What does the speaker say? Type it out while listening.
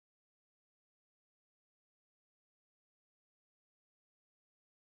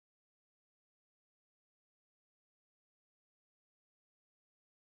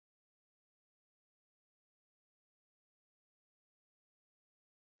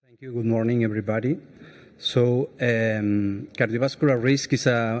Thank you. Good morning, everybody. So, cardiovascular risk is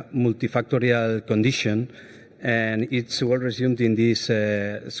a multifactorial condition, and it's well resumed in this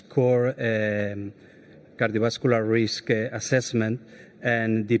SCORE cardiovascular risk assessment,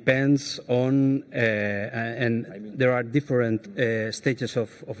 and depends on, and there are different stages of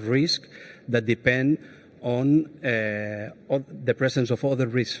risk that depend on the presence of other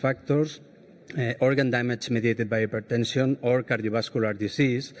risk factors, organ damage mediated by hypertension or cardiovascular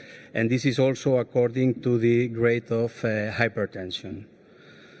disease, and this is also according to the grade of hypertension.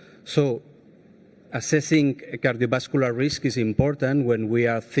 So, assessing cardiovascular risk is important when we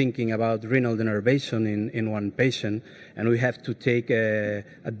are thinking about renal denervation in one patient, and we have to take a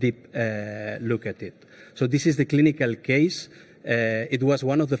deep look at it. So this is the clinical case. It was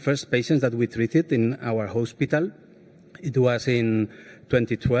one of the first patients that we treated in our hospital. It was in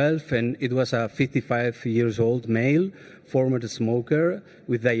 2012, and it was a 55-year-old male, former smoker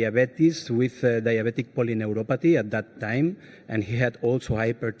with diabetes, with diabetic polyneuropathy at that time, and he had also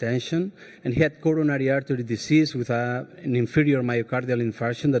hypertension, and he had coronary artery disease with an inferior myocardial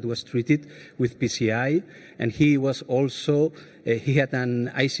infarction that was treated with PCI, and he was also, he had an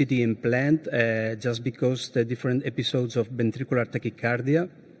ICD implant just because the different episodes of ventricular tachycardia,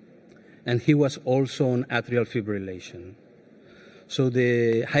 and he was also on atrial fibrillation. So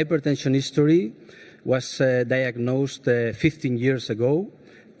the hypertension history was diagnosed 15 years ago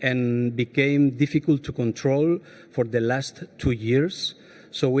and became difficult to control for the last 2 years.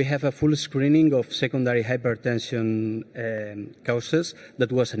 So we have a full screening of secondary hypertension causes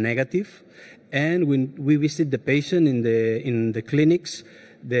that was negative. And when we visited the patient in the clinics,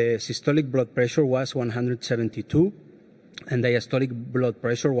 the systolic blood pressure was 172 and diastolic blood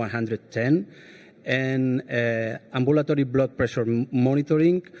pressure 110. And ambulatory blood pressure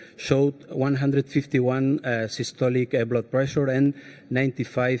monitoring showed 151 systolic blood pressure and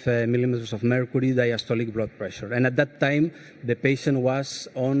 95 millimeters of mercury diastolic blood pressure. And at that time, the patient was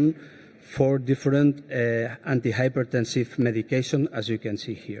on 4 different antihypertensive medication, as you can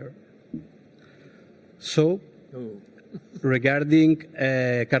see here. So, regarding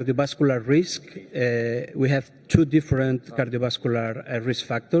cardiovascular risk, we have 2 different cardiovascular risk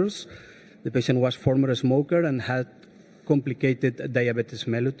factors. The patient was former smoker and had complicated diabetes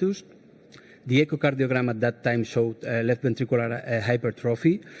mellitus. The echocardiogram at that time showed left ventricular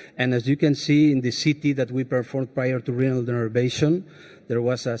hypertrophy. And as you can see in the CT that we performed prior to renal denervation, there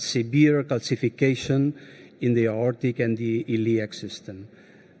was a severe calcification in the aortic and the iliac system.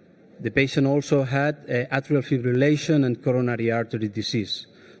 The patient also had atrial fibrillation and coronary artery disease.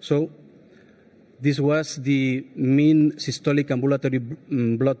 So, this was the mean systolic ambulatory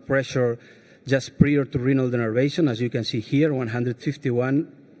blood pressure just prior to renal denervation, as you can see here, 151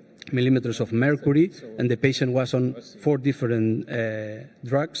 millimeters of mercury, and the patient was on 4 different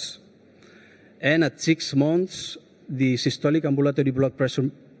drugs. And at 6 months, the systolic ambulatory blood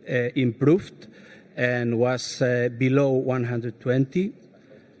pressure improved and was below 120.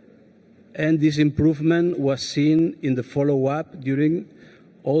 And this improvement was seen in the follow-up during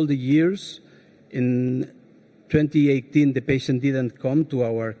all the years. In 2018, the patient didn't come to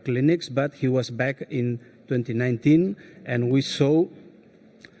our clinics, but he was back in 2019, and we saw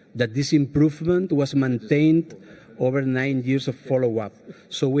that this improvement was maintained over 9 years of follow-up.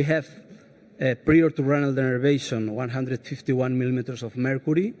 So we have, prior to renal denervation, 151 millimeters of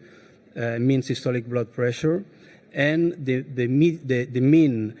mercury, mean systolic blood pressure, and the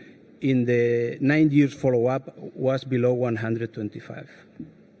mean in the 9 years follow-up was below 125.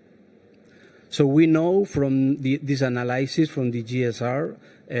 So we know from this analysis from the GSR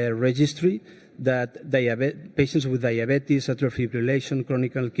registry that patients with diabetes, atrial fibrillation,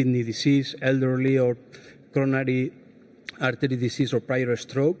 chronic kidney disease, elderly or coronary artery disease or prior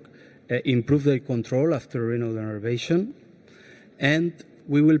stroke improve their control after renal denervation. And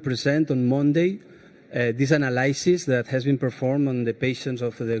we will present on Monday this analysis that has been performed on the patients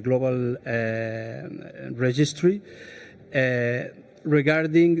of the global registry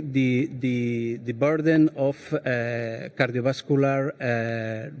regarding the burden of cardiovascular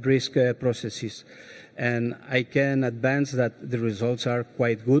risk processes. And I can advance that the results are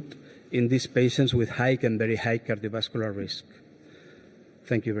quite good in these patients with high and very high cardiovascular risk.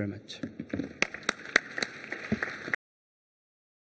 Thank you very much.